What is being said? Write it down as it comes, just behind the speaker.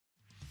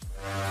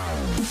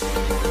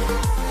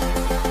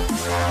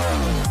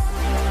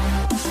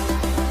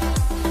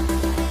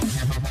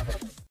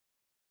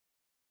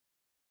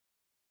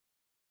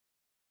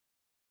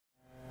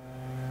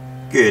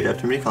Good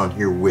afternoon, Colin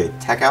here with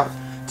Techout.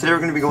 Today we're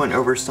going to be going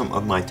over some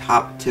of my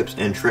top tips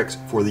and tricks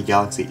for the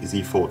Galaxy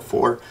Z Fold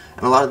 4,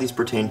 and a lot of these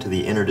pertain to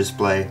the inner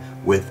display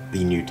with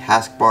the new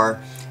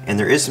taskbar. And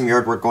there is some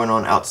yard work going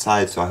on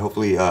outside, so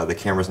hopefully the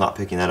camera's not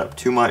picking that up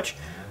too much.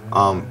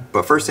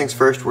 But first things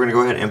first, we're going to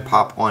go ahead and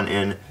pop on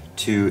in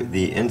to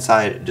the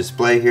inside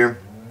display here.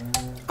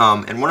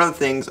 And one of the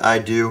things I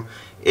do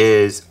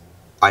is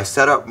I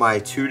set up my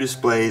two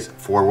displays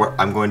for what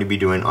I'm going to be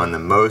doing on the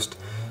most.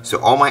 So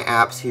all my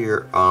apps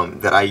here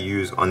that I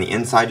use on the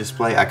inside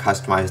display, I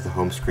customize the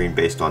home screen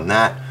based on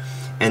that.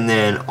 And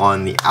then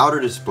on the outer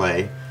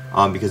display,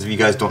 because if you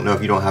guys don't know,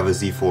 if you don't have a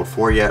Z Fold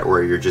 4 yet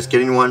or you're just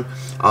getting one,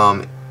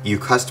 you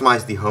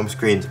customize the home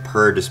screens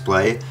per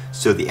display.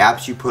 So the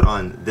apps you put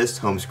on this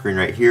home screen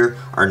right here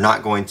are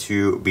not going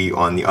to be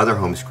on the other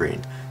home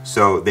screen.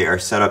 So they are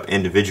set up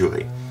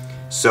individually.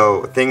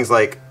 So things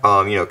like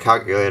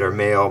calculator,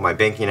 mail, my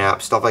banking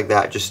app, stuff like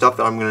that, just stuff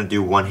that I'm going to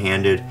do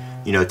one-handed,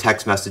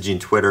 text messaging,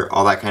 Twitter,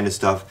 all that kind of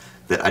stuff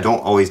that I don't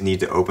always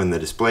need to open the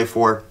display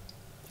for.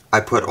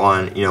 I put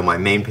on, my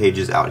main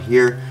pages out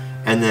here,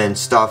 and then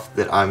stuff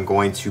that I'm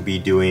going to be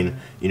doing,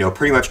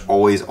 pretty much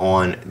always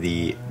on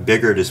the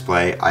bigger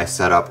display, I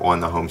set up on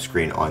the home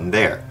screen on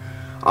there.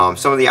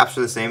 Some of the apps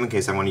are the same in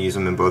case I want to use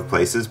them in both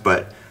places,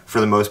 but for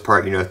the most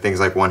part, things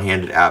like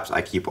one-handed apps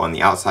I keep on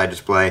the outside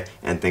display,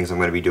 and things I'm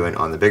going to be doing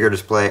on the bigger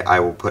display I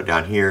will put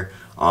down here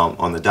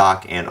on the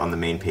dock and on the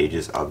main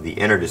pages of the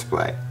inner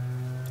display.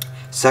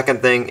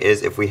 Second thing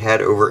is, if we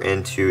head over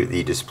into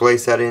the display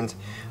settings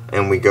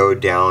and we go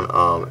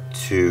down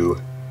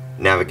to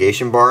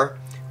navigation bar,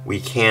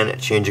 we can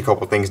change a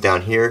couple things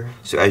down here.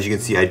 So as you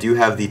can see, I do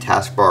have the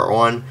taskbar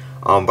on,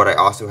 but I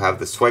also have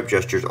the swipe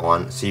gestures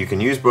on, so you can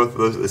use both of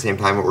those at the same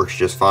time. It works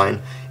just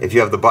fine. If you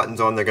have the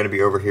buttons on, they're going to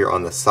be over here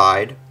on the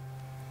side.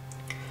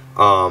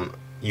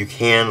 You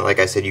can, like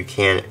I said, you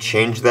can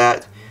change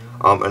that.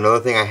 Another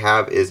thing I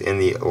have is in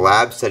the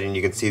lab setting,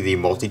 you can see the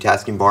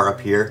multitasking bar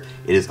up here.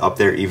 It is up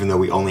there even though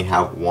we only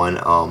have one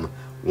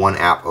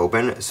app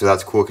open, so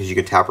that's cool because you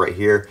can tap right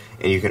here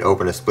and you can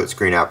open a split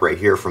screen app right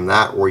here from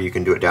that, or you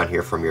can do it down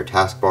here from your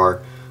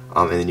taskbar,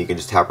 and then you can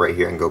just tap right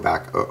here and go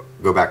back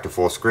to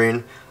full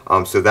screen.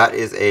 So that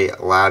is a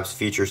labs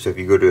feature. So if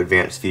you go to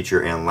advanced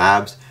feature and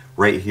labs,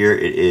 right here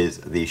it is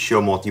the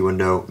show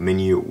multi-window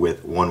menu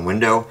with one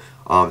window.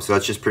 So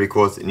that's just pretty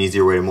cool. It's an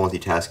easier way to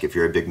multitask if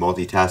you're a big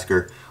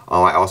multitasker.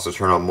 I also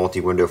turn on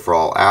multi-window for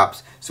all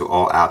apps, so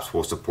all apps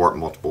will support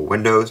multiple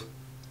windows.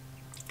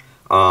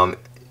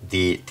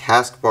 The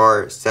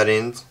taskbar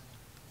settings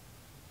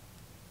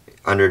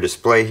under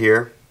display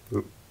here,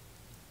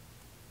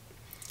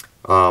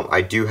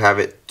 I do have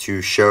it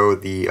to show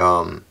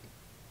the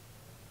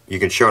you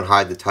can show and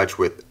hide the touch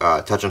with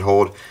touch and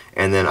hold,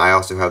 and then I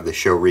also have the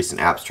show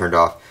recent apps turned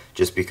off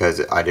just because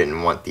I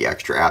didn't want the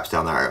extra apps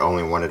down there. I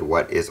only wanted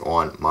what is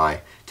on my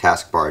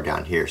taskbar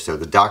down here. So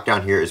the dock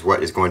down here is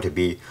what is going to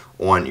be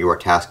on your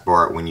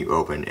taskbar when you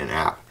open an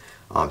app.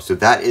 So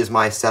that is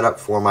my setup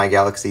for my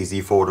Galaxy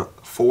Z Fold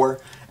 4,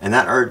 and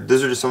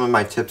those are just some of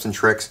my tips and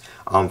tricks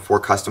for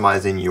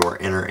customizing your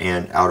inner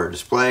and outer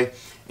display,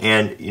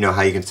 and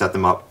how you can set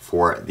them up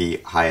for the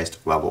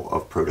highest level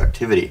of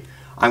productivity.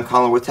 I'm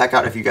Colin with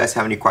Techout. If you guys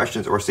have any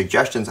questions or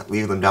suggestions,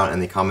 leave them down in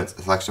the comments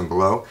section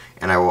below,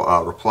 and I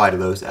will reply to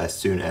those as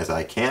soon as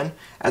I can.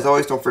 As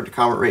always, don't forget to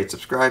comment, rate,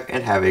 subscribe,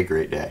 and have a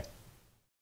great day.